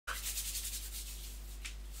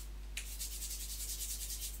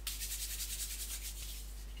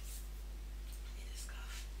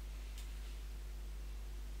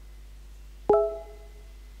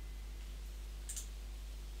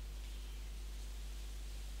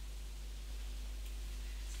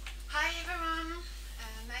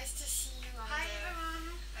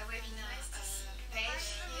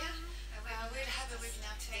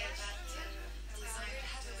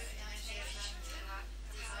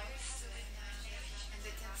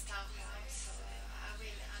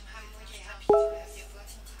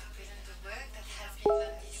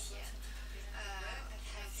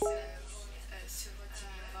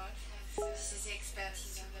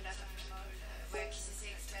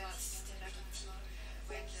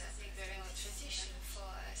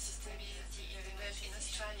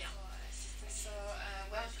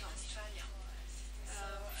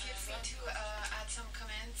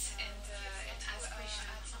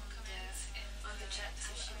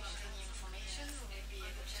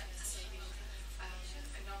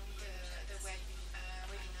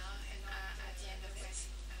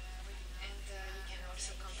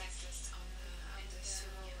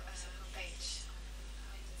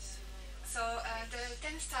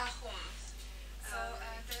10-star home.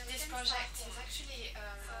 This project is actually a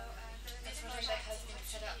project that has been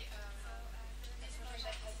set up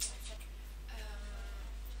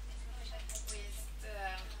with the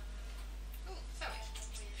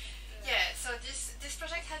so this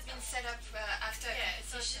project has been set up after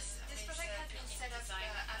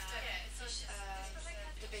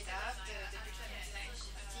the beta, the Building Design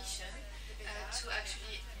competition, to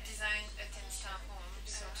actually design a 10-star home,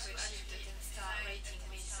 so to achieve the 10-star rating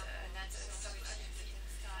with another top quality.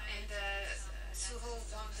 And SUHO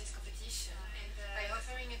won this competition by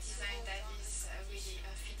offering a design that is really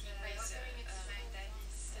fitting with the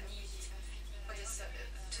need to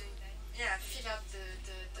fill up the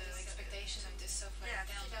expectation of the software in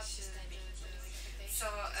terms of sustainability. So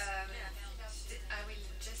I will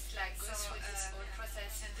just go through this whole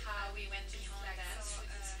process and how we went beyond that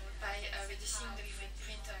by reducing the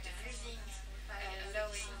footprint of the building,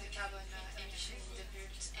 lowering the carbon emission in the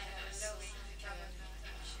build, and also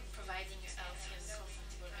providing a healthy and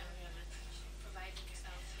comfortable environment.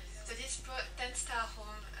 So this 10-star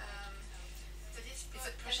home is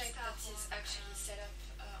a project that is actually set up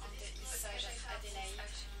on the east side of Adelaide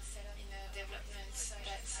in a development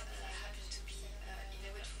that happened to be in the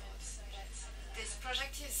Woodford. This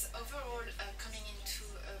project is overall coming into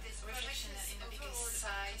a reflection in a bigger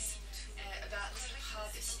size about how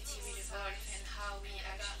the city will evolve and how we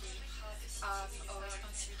actually have our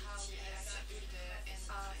responsibility as a builder and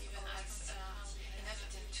even as an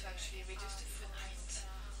inhabitant to actually reduce the footprint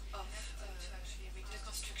of the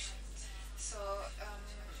construction. So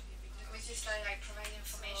with this slide, I provide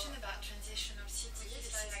information about transitional cities.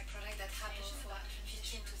 This is a project that happened for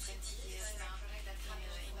 15 to 20 years now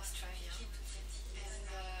in Australia.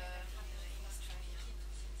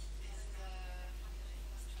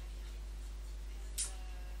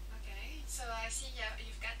 Okay, so I see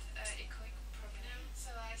you've got a quick problem.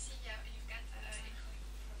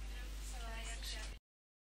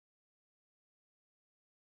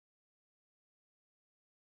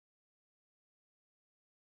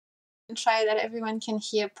 Try that everyone can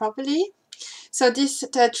hear properly. So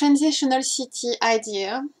the transitional city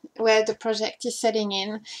idea, where the project is setting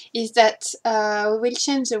in, is that we will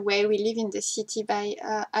change the way we live in the city by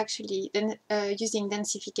actually using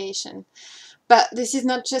densification. But this is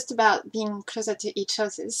not just about being closer to each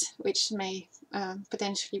other's, which may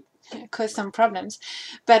potentially cause some problems,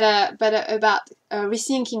 but about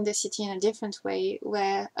rethinking the city in a different way,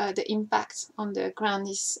 where the impact on the ground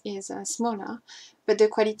is smaller, but the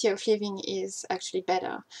quality of living is actually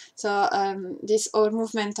better. So this whole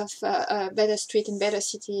movement of better street and better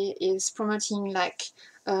city is promoting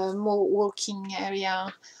more walking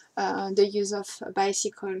area, the use of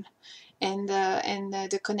bicycle, and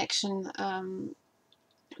the connection,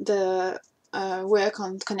 the work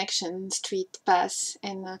on connection, street, paths,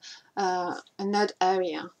 and a node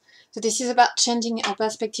area. So this is about changing our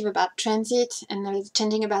perspective about transit and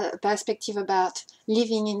changing about a perspective about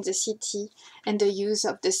living in the city and the use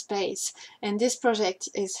of the space. And this project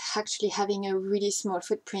is actually having a really small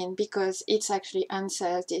footprint because it's actually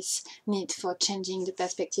answers this need for changing the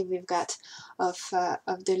perspective we've got of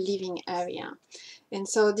the living area. And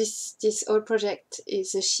so this whole project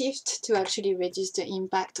is a shift to actually reduce the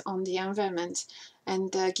impact on the environment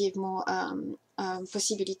and give more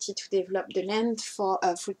possibility to develop the land for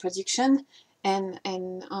food production and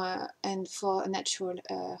for natural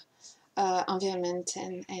environment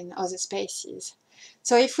and other spaces.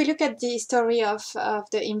 So if we look at the story of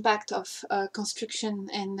the impact of construction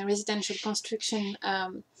and residential construction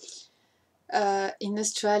in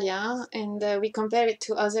Australia, and we compare it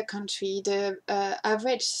to other countries, the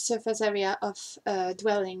average surface area of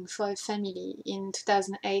dwelling for a family in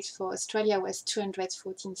 2008 for Australia was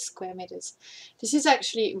 214 square meters. This is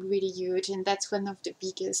actually really huge, and that's one of the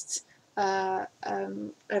biggest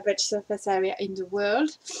average surface area in the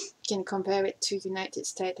world. You can compare it to United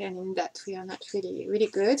States, and in that we are not really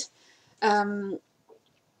good.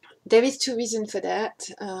 There is two reasons for that.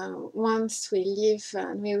 Once we live,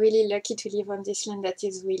 and we're really lucky to live on this land that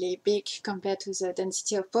is really big compared to the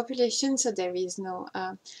density of population, so there is no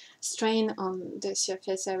strain on the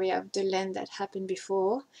surface area of the land that happened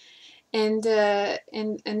before. And the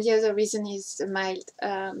other reason is the mild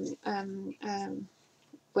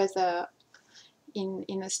weather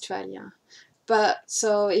in Australia. But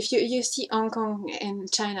so if you see Hong Kong and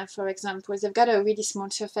China, for example, they've got a really small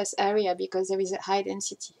surface area because there is a high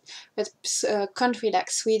density. But a country like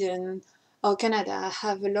Sweden or Canada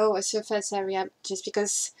have a lower surface area just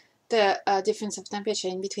because the difference of temperature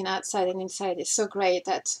in between outside and inside is so great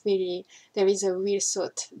that really there is a real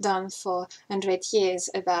thought done for 100 years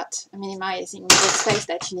about minimizing the space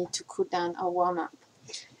that you need to cool down or warm up.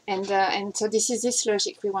 And so this is this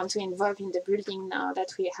logic we want to involve in the building now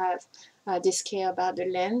that we have this care about the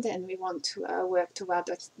land, and we want to work toward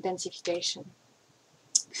densification.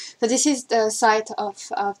 So this is the site of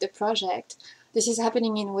the project. This is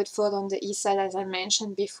happening in Woodford on the east side, as I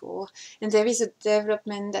mentioned before. And there is a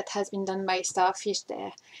development that has been done by Starfish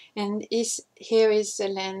there. And here is the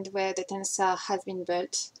land where the 10 Star has been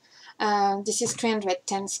built. This is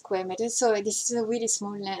 310 square meters, so this is a really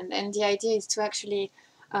small land. And the idea is to actually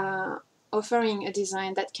offering a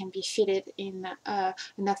design that can be fitted in an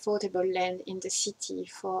affordable land in the city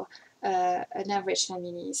for an average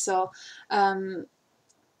family. So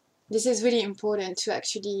this is really important to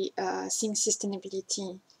actually think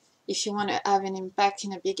sustainability if you want to have an impact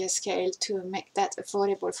in a bigger scale to make that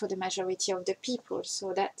affordable for the majority of the people.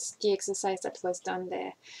 So that's the exercise that was done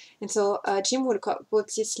there. And so Jim Woolcock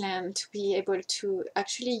bought this land to be able to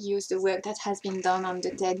actually use the work that has been done on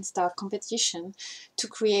the 10-star competition to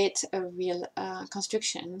create a real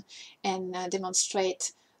construction and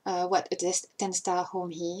demonstrate what a 10-star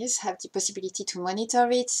home is, have the possibility to monitor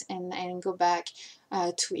it and go back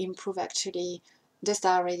to improve actually the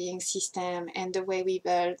star rating system and the way we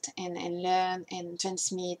build and learn and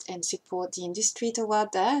transmit and support the industry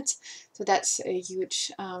toward that. So that's a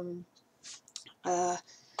huge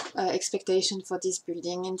expectation for this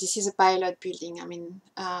building. And this is a pilot building. I mean,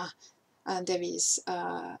 there is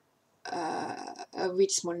a really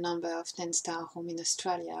small number of 10-star homes in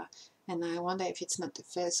Australia. And I wonder if it's not the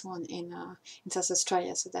first one in South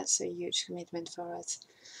Australia. So that's a huge commitment for us.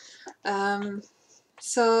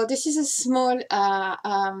 So this is a small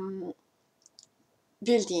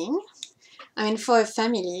building. I mean, for a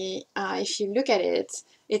family, if you look at it,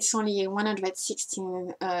 it's only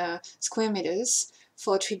 116 square meters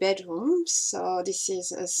for 3 bedrooms. So this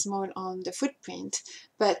is small on the footprint,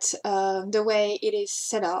 but the way it is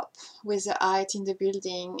set up with the height in the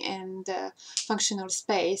building and the functional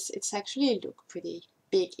space, it's actually look pretty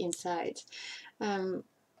big inside.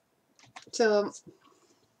 So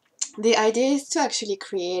the idea is to actually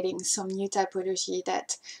creating some new typology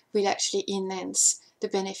that will actually enhance the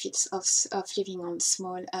benefits of living on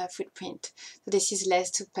small footprint. So this is less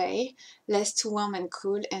to pay, less to warm and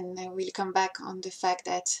cool, and we'll come back on the fact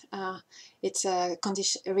that it's a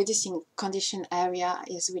reducing condition area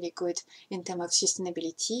is really good in terms of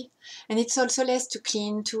sustainability. And it's also less to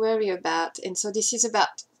clean, to worry about. And so this is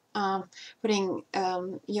about putting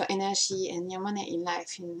your energy and your money in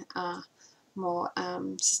life in more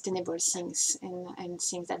sustainable things and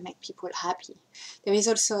things that make people happy. There is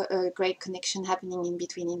also a great connection happening in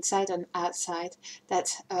between inside and outside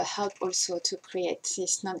that help also to create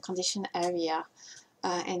this non-conditioned area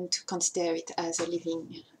and to consider it as a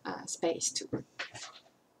living space too.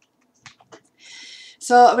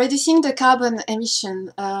 So reducing the carbon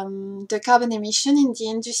emission in the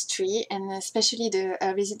industry and especially the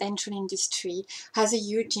residential industry has a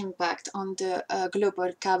huge impact on the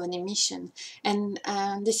global carbon emission, and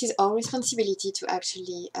this is our responsibility to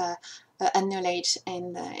actually acknowledge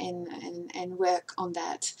and work on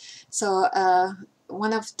that. So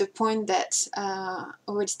one of the points that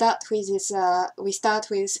we'll start with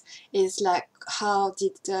is like how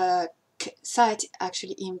did the site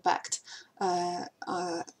actually impact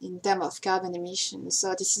in terms of carbon emissions.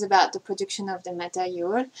 So this is about the production of the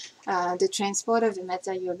material, the transport of the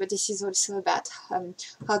material, but this is also about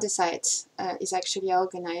how the site is actually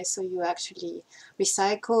organized. So you actually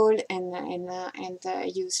recycle and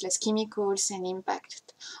use less chemicals and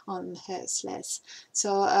impact on Earth less.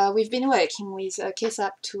 So we've been working with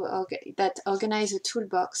KSAP that organize a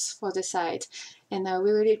toolbox for the site. And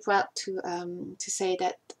we're really proud to say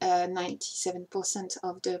that 97%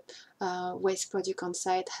 of the waste product on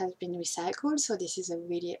site has been recycled. So this is a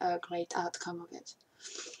really great outcome of it.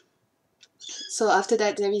 So after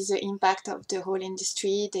that, there is the impact of the whole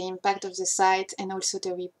industry, the impact of the site, and also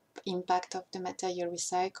the impact of the material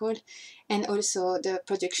recycled, and also the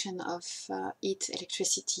production of heat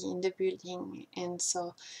electricity in the building. And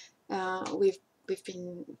so we've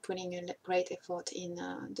been putting a great effort in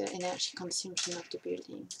the energy consumption of the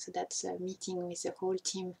building. So that's a meeting with the whole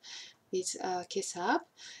team with KSAP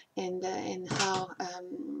and how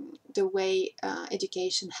the way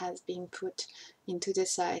education has been put into the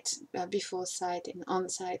site, before site and on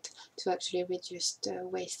site, to actually reduce the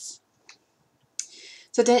waste.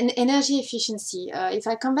 So the energy efficiency, if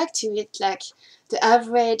I come back to it, like the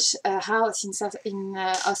average house in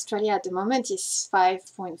Australia at the moment is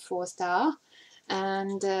 5.4 star.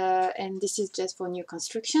 And this is just for new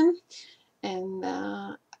construction, and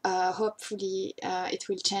hopefully it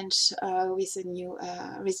will change with a new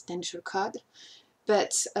residential code.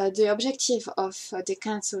 but the objective of the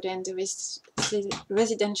council and the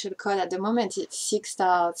residential code at the moment is 6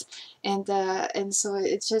 stars, and so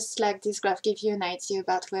it's just like this graph gives you an idea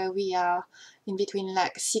about where we are in between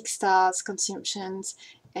like 6 stars consumptions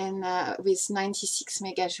and with 96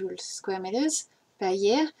 megajoules square meters per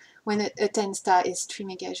year, when a 10 star is 3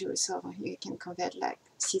 megajoules. So you can convert, like,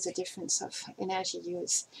 see the difference of energy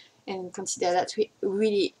use and consider that we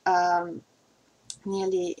really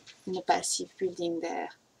nearly in a passive building there.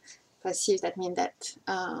 Passive, that means that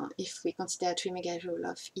if we consider 3 megajoule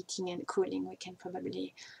of heating and cooling, we can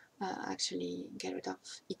probably actually get rid of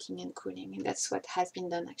heating and cooling, and that's what has been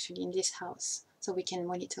done actually in this house, so we can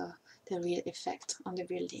monitor the real effect on the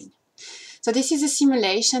building. So this is a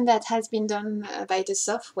simulation that has been done by the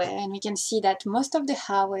software, and we can see that most of the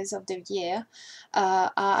hours of the year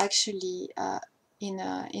are actually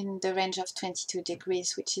in the range of 22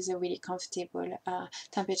 degrees, which is a really comfortable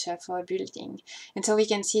temperature for a building. And so we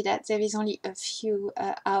can see that there is only a few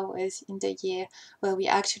hours in the year where we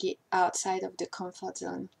actually outside of the comfort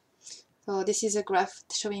zone. So this is a graph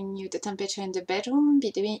showing you the temperature in the bedroom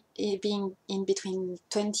being in between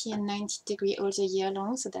 20 and 90 degrees all the year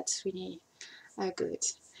long, so that's really good.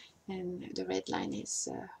 And the red line is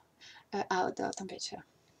outdoor temperature.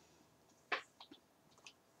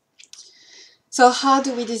 So how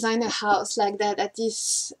do we design a house like that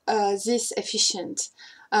is this efficient?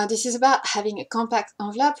 This is about having a compact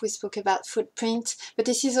envelope. We spoke about footprint, but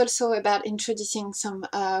this is also about introducing some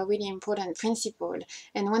really important principles.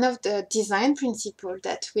 And one of the design principles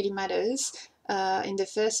that really matters in the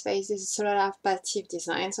first phase is solar passive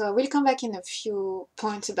design. So I will come back in a few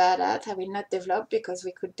points about that. I will not develop because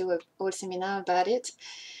we could do a whole seminar about it.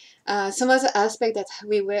 Some other aspect that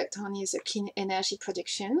we worked on is a clean energy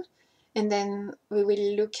production. And then we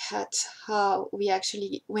will look at how we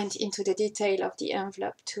actually went into the detail of the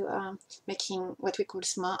envelope to making what we call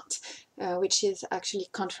smart, which is actually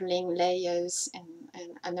controlling layers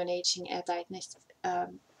and acknowledging airtightness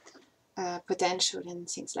potential and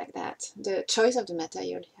things like that. The choice of the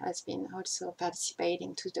material has been also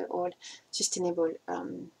participating to the whole sustainable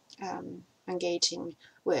engaging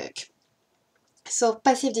work. So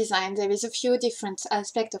passive design, there is a few different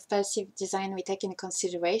aspects of passive design we take into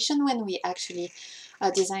consideration when we actually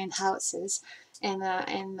design houses. And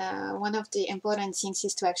one of the important things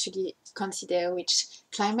is to actually consider which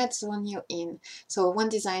climate zone you're in. So one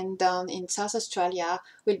design done in South Australia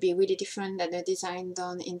will be really different than a design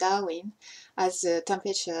done in Darwin, as the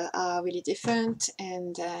temperature are really different,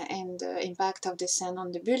 and the impact of the sun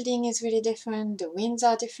on the building is really different, the winds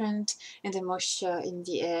are different, and the moisture in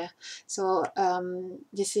the air. So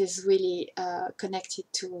this is really connected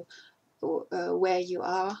to where you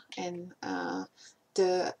are, and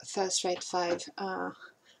the first rate 5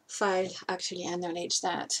 file actually acknowledge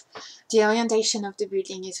that. The orientation of the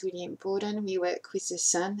building is really important. We work with the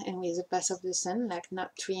sun and with the path of the sun, like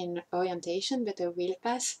not tree orientation, but a real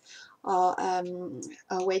path, or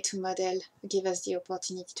a way to model, give us the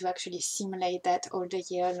opportunity to actually simulate that all the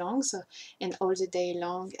year long, so and all the day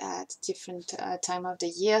long at different time of the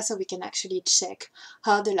year, so we can actually check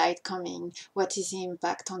how the light coming, what is the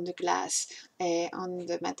impact on the glass, on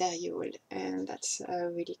the material, and that's a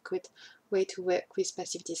really good way to work with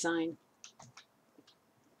passive design.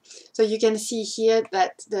 So you can see here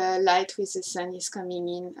that the light with the sun is coming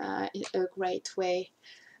in a great way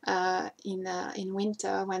in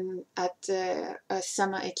winter, when at the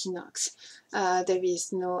summer equinox there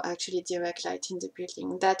is no actually direct light in the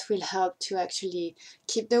building. That will help to actually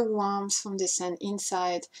keep the warmth from the sun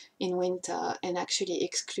inside in winter and actually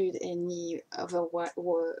exclude any other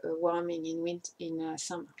warming in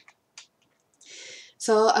summer.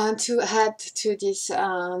 So to add to this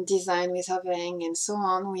design with overhang and so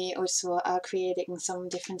on, we also are creating some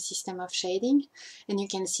different system of shading, and you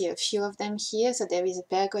can see a few of them here. So there is a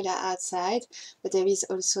pergola outside, but there is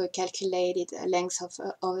also a calculated length of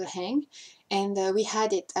overhang, and we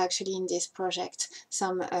had it actually in this project,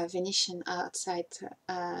 some Venetian outside,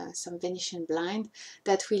 some Venetian blind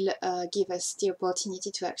that will give us the opportunity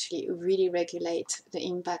to actually really regulate the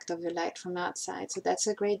impact of the light from outside. So that's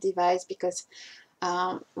a great device because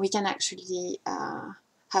we can actually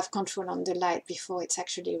have control on the light before it's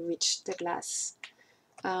actually reached the glass.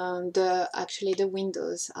 Actually the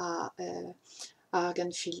windows are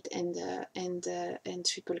argon filled and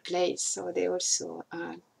triple glazed, so they also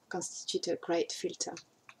constitute a great filter.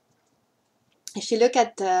 If you look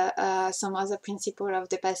at some other principle of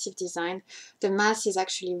the passive design, the mass is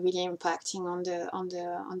actually really impacting on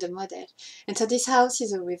the model. And so this house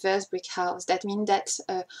is a reverse brick house. That means that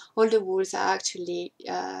all the walls are actually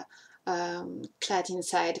clad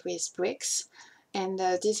inside with bricks, and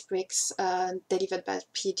these bricks delivered by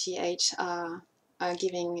PGH are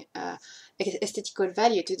giving aesthetical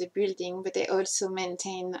value to the building, but they also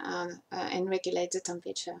maintain and regulate the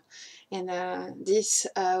temperature. And this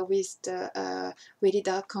with the really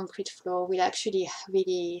dark concrete floor will actually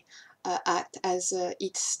really act as a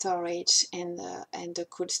heat storage and a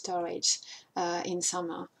cool storage in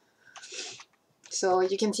summer. So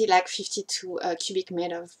you can see like 52 cubic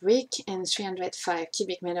meter of brick and 305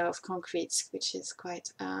 cubic meter of concrete, which is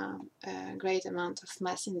quite a great amount of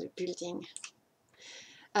mass in the building.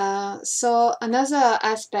 So another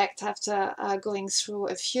aspect, after going through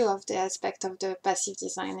a few of the aspects of the passive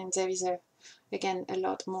design, and there is again a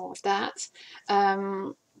lot more of that,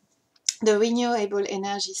 the renewable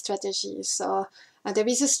energy strategy. So there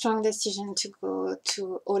is a strong decision to go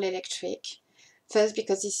to all electric. First,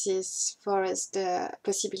 because this is for us the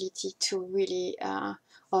possibility to really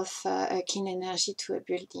offer a clean energy to a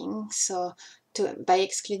building. So by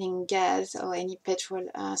excluding gas or any petrol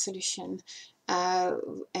solution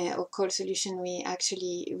or coal solution, we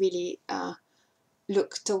actually really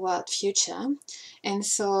look toward future. And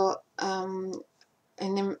so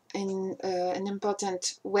an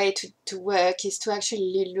important way to work is to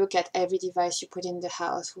actually look at every device you put in the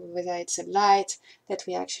house, whether it's a light that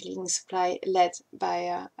we actually supply LED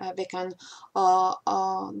by beacon, or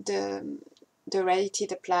the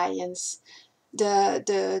rated appliance.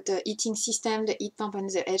 The heating system, the heat pump, and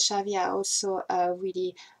the HRV are also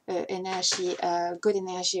really good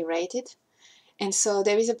energy rated. And so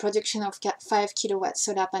there is a production of 5 kilowatt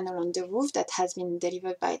solar panel on the roof that has been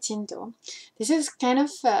delivered by Tinto. This is kind of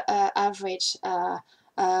average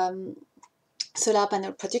solar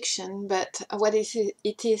panel production, but what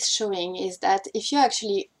it is showing is that if you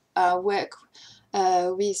actually work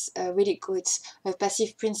with really good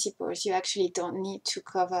passive principles, you actually don't need to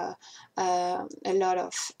cover a lot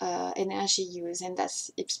of energy use, and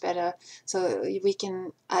it's better. So we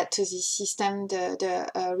can add to this system the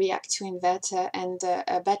react-to inverter and the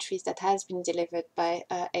batteries that has been delivered by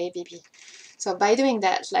ABB. So by doing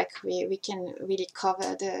that, like we can really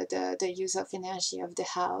cover the use of energy of the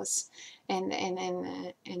house, and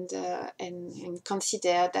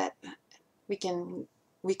consider that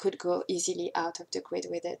we could go easily out of the grid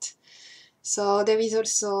with it. So there is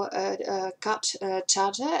also a car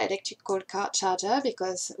charger, electrical car charger,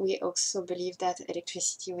 because we also believe that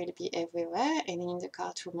electricity will be everywhere and in the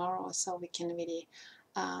car tomorrow. So we can really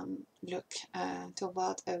look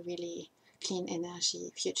toward a really clean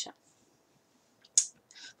energy future.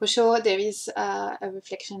 For sure, there is a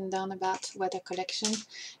reflection done about water collection,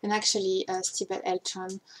 and actually Stibel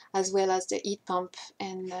Eltron, as well as the heat pump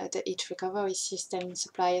and the heat recovery system,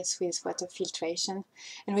 supply us with water filtration.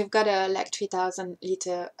 And we've got a like 3,000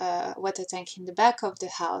 liter water tank in the back of the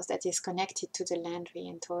house that is connected to the laundry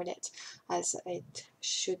and toilet, as it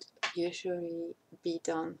should usually be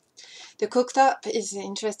done. The cooktop is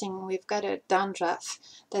interesting. We've got a downdraft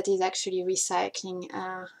that is actually recycling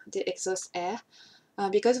the exhaust air.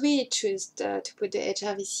 Because we choose to put the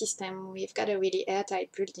HRV system, we've got a really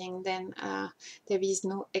airtight building, then there is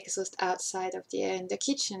no exhaust outside of the air in the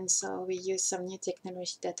kitchen, so we use some new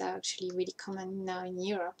technology that are actually really common now in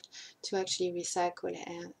Europe to actually recycle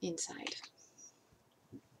air inside.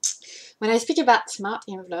 When I speak about smart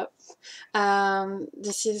envelope,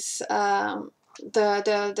 this is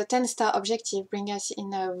the 10-star objective bring us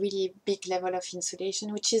in a really big level of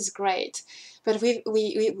insulation, which is great, but we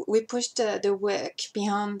pushed the work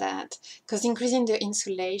beyond that, because increasing the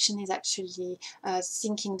insulation is actually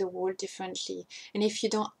sinking the wall differently. And if you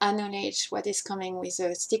don't acknowledge what is coming with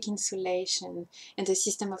the stick insulation and the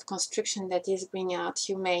system of construction that is bringing out,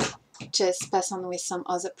 you may just pass on with some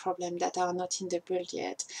other problem that are not in the build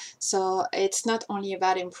yet. So it's not only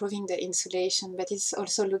about improving the insulation, but it's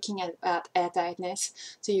also looking at airtightness.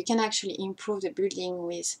 So you can actually improve the building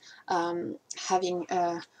with having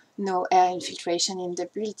no air infiltration in the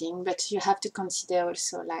building, but you have to consider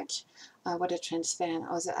also like water transfer and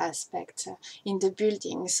other aspects in the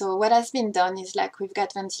building. So what has been done is like we've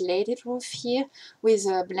got ventilated roof here with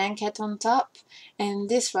a blanket on top, and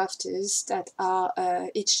these rafters that are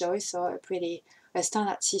each joist, so a pretty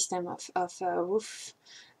standard system of roof,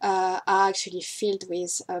 are actually filled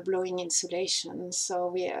with blowing insulation, so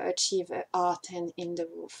we achieve a R10 in the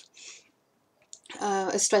roof.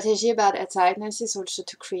 A strategy about airtightness is also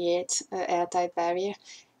to create an airtight barrier,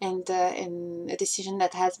 and a decision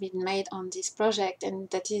that has been made on this project, and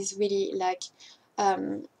that is really like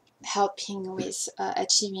helping with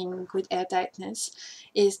achieving good airtightness,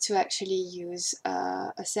 is to actually use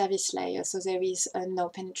a service layer. So there is no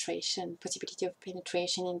possibility of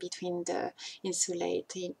penetration in between the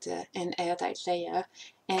insulated and airtight layer,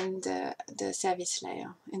 and the service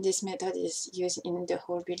layer. And this method is used in the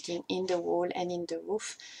whole building, in the wall and in the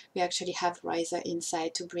roof. We actually have riser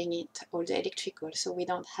inside to bring it all the electrical, so we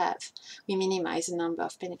minimize the number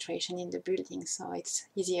of penetration in the building, so it's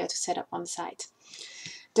easier to set up on site.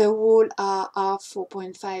 The walls are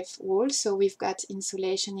 4.5 walls, so we've got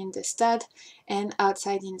insulation in the stud and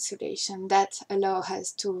outside insulation that allow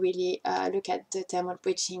us to really look at the thermal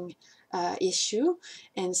breaching issue,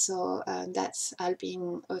 and so that's all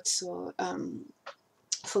being also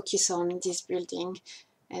focus on this building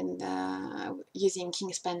and using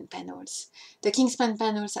kingspan panels. The kingspan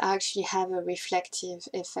panels actually have a reflective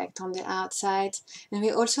effect on the outside, and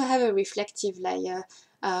we also have a reflective layer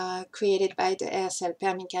created by the air cell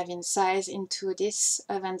permicavin size into this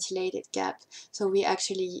ventilated gap, so we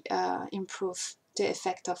actually improve the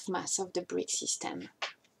effect of mass of the brick system.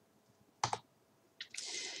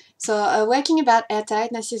 So working about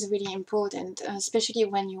airtightness is really important, especially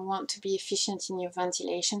when you want to be efficient in your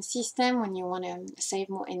ventilation system, when you want to save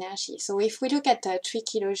more energy. So if we look at 3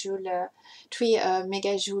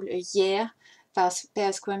 megajoule a year per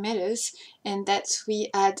square meters, and that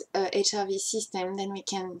we add a HRV system, then we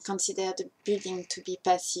can consider the building to be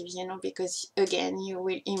passive, you know, because again, you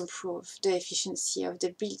will improve the efficiency of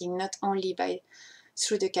the building, not only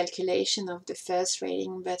through the calculation of the first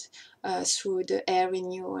rating, but through the air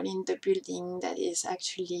renewal in the building that is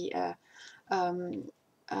actually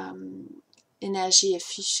energy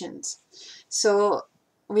efficient. So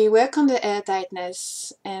we work on the air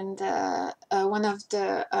tightness, and one of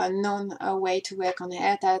the known way to work on the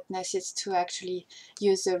air tightness is to actually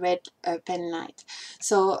use the red pen light.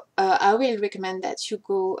 So I will recommend that you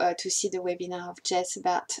go to see the webinar of Jess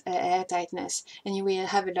about air tightness, and you will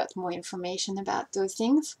have a lot more information about those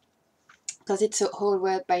things, because it's a whole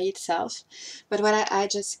word by itself. But what I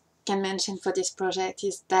just can mention for this project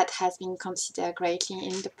is that has been considered greatly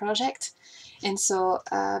in the project. And so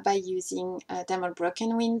by using thermal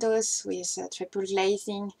broken windows with triple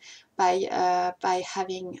glazing, by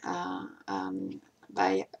having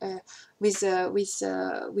with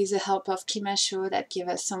the help of Klimashow that give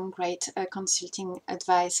us some great consulting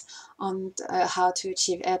advice on how to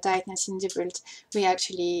achieve airtightness in the build, we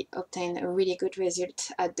actually obtain a really good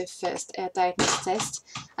result at the first airtightness test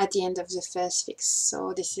at the end of the first fix.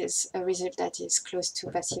 So this is a result that is close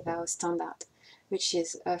to Passive House standard, which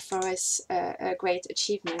is for us a great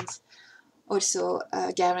achievement. Also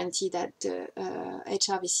guarantee that the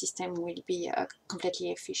HRV system will be completely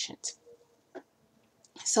efficient.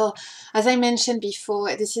 So as I mentioned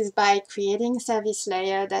before, this is by creating service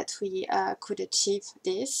layer that we could achieve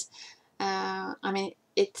this. I mean,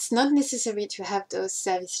 it's not necessary to have those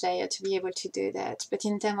service layer to be able to do that, but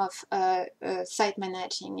in terms of site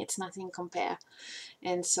managing, it's nothing compare.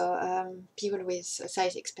 And so people with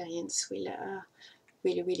site experience will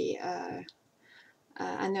really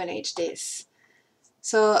acknowledge this.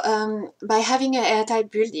 So by having an airtight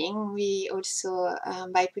building, we also,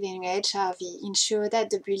 by putting HRV, ensure that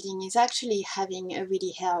the building is actually having a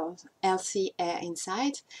really healthy air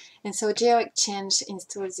inside. And so GeoExchange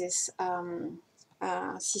installs this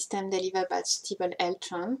system delivered by Stable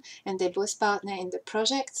Eltron, and they both partner in the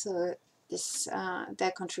project. So this,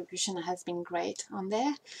 their contribution has been great on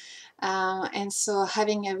there. And so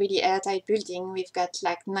having a really airtight building, we've got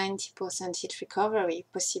like 90% heat recovery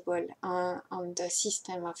possible on the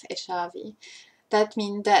system of HRV. That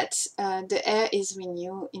means that the air is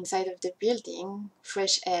renewed inside of the building,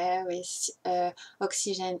 fresh air with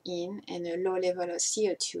oxygen in and a low level of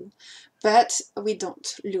CO2, but we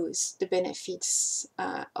don't lose the benefits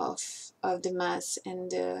of the mass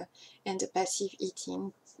and the passive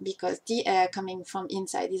heating, because the air coming from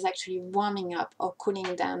inside is actually warming up or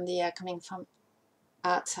cooling down the air coming from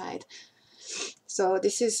outside. So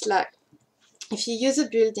this is like, if you use a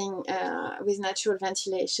building with natural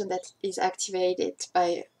ventilation that is activated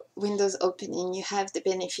by windows opening, you have the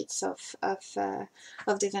benefits of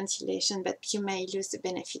the ventilation, but you may lose the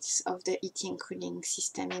benefits of the heating cooling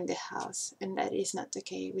system in the house, and that is not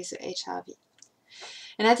okay with the HRV.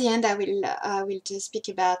 And at the end, I will just speak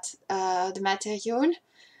about the material.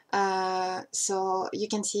 So you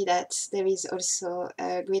can see that there is also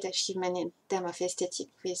a great achievement in terms of aesthetic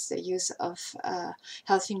with the use of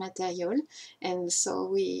healthy material, and so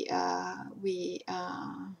we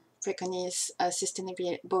preconize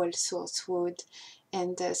sustainable source wood,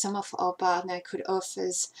 and some of our partner could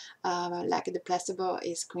offers like the plasterboard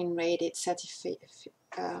is green rated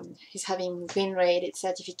is having green rated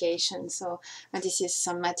certification. So this is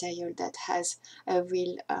some material that has a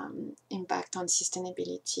real impact on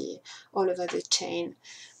sustainability all over the chain.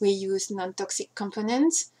 We use non-toxic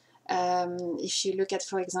components If you look at,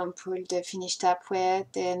 for example, the finished tapware,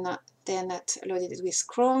 they're not loaded with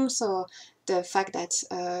chrome, so the fact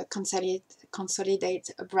that consolidate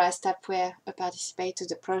brass tapware participate to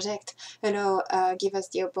the project give us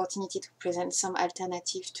the opportunity to present some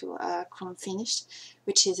alternative to chrome finish,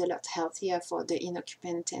 which is a lot healthier for the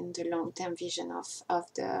inoccupant and the long-term vision of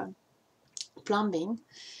the plumbing.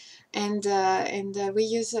 And we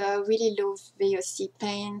use a really low VOC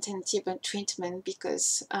paint and tip treatment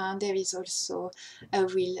because there is also a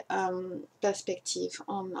real perspective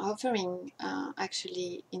on offering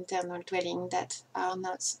actually internal dwelling that are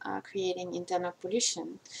not creating internal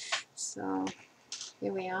pollution. So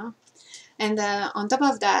here we are. And on top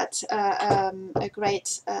of that, a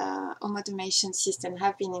great home automation system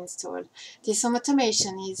have been installed. This home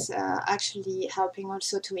automation is actually helping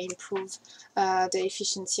also to improve the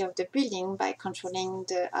efficiency of the building by controlling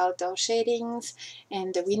the outdoor shadings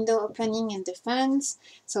and the window opening and the fans.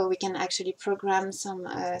 So we can actually program some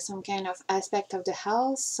kind of aspect of the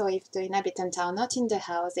house. So if the inhabitants are not in the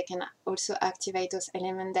house, they can also activate those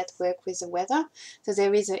elements that work with the weather. So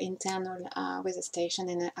there is an internal weather station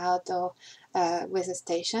and an outdoor weather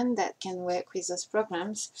station that can work with those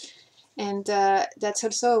programs. And that's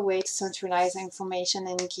also a way to centralize information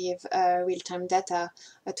and give real-time data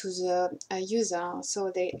to the user,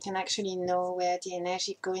 so they can actually know where the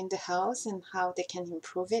energy go in the house and how they can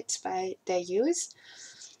improve it by their use.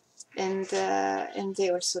 And they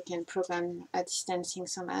also can program distancing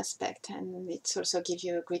some aspect, and it also gives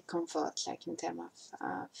you a great comfort, like in terms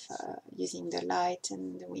of using the light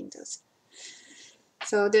and the windows.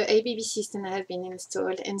 So the ABB system has been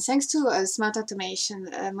installed, and thanks to a smart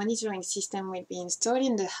automation, a monitoring system will be installed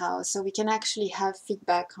in the house, so we can actually have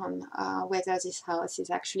feedback on whether this house is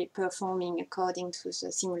actually performing according to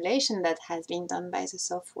the simulation that has been done by the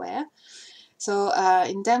software. So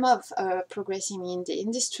in terms of progressing in the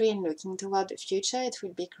industry and looking toward the future, it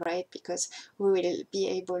will be great because we will be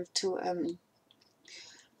able to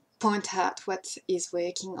point out what is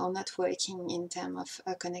working or not working in terms of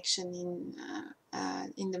a connection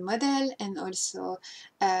in the model, and also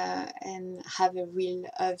and have a real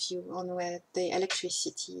view on where the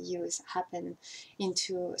electricity use happen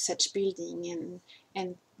into such building,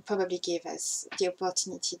 and probably give us the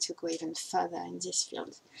opportunity to go even further in this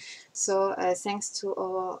field. So thanks to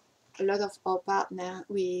a lot of our partners,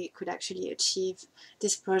 we could actually achieve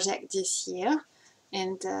this project this year.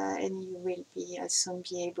 And you will soon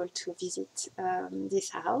be able to visit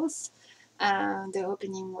this house. The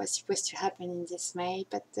opening was supposed to happen in this May,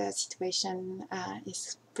 but the situation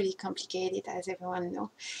is pretty complicated, as everyone knows.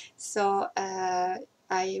 So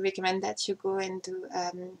I recommend that you go and do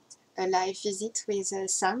a live visit with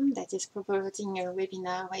Sam, that is promoting a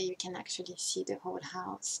webinar where you can actually see the whole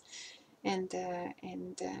house and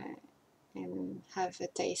have a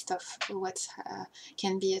taste of what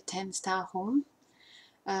can be a 10-star home.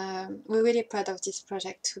 We're really proud of this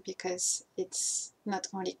project too, because it's not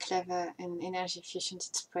only clever and energy efficient,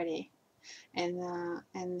 it's pretty. And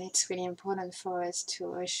it's really important for us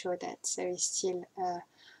to assure that there is still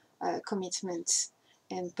a commitment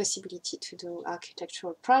and possibility to do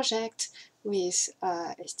architectural project with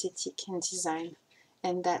aesthetic and design.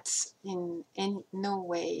 And that's in no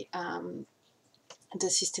way the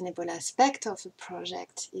sustainable aspect of a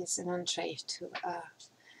project is an entree to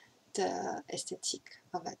the aesthetic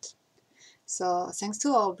of it. So thanks to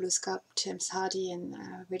our BlueScope, James Hardy and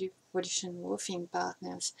Revolution Roofing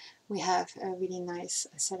partners, we have a really nice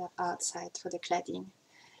setup outside for the cladding.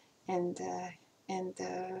 And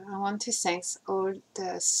I want to thank all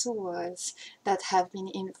the SUHOs that have been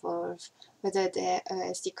involved, whether they're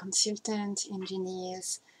as the consultant,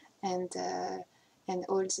 engineers, and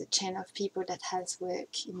all the chain of people that has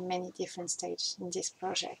worked in many different stages in this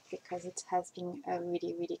project, because it has been a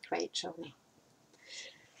really, really great journey.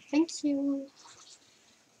 Thank you.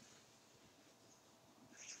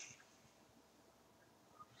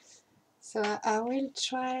 So I will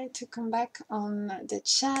try to come back on the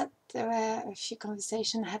chat. There were a few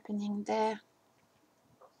conversations happening there.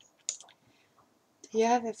 Do you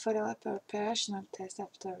have a follow-up or operational test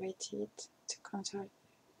after rated to control?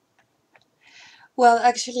 Well,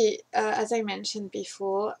 actually, as I mentioned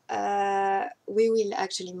before, we will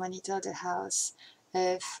actually monitor the house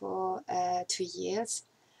for 2 years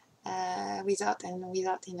without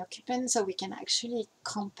an occupant, so we can actually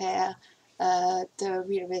compare the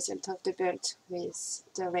real result of the build with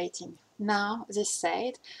the rating. Now, this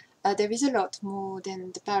said, there is a lot more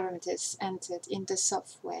than the parameters entered in the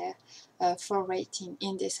software for rating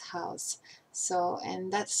in this house. So,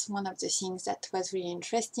 and that's one of the things that was really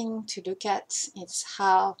interesting to look at. It's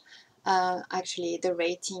how actually the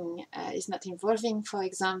rating is not involving, for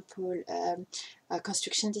example, a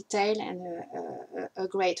construction detail, and a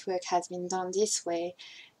great work has been done this way,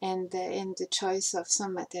 and the choice of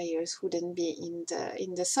some materials wouldn't be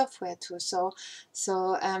in the software too. So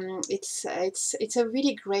it's a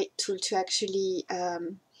really great tool to actually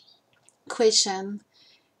question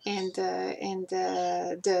the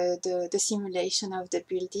simulation of the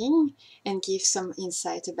building and give some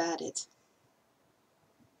insight about it.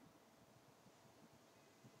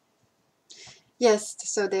 Yes,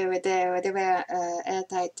 so there were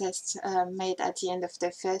airtight tests made at the end of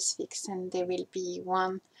the first fix, and there will be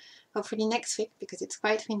one hopefully next week, because it's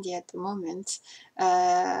quite windy at the moment,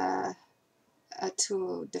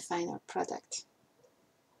 to the final product.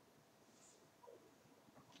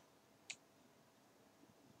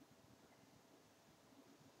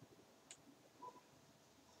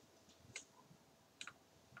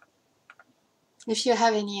 If you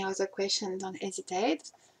have any other questions, don't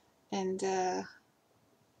hesitate, and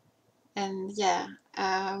yeah,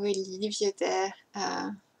 we'll leave you there.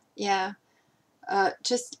 Yeah.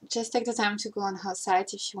 Just take the time to go on her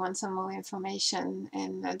site if you want some more information,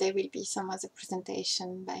 and there will be some other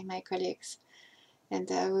presentation by my colleagues, and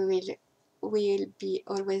we will be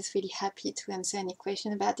always really happy to answer any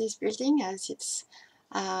question about this building, as it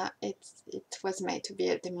was made to be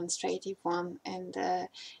a demonstrative one, and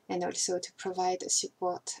also to provide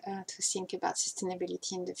support to think about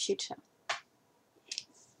sustainability in the future.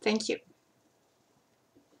 Thank you.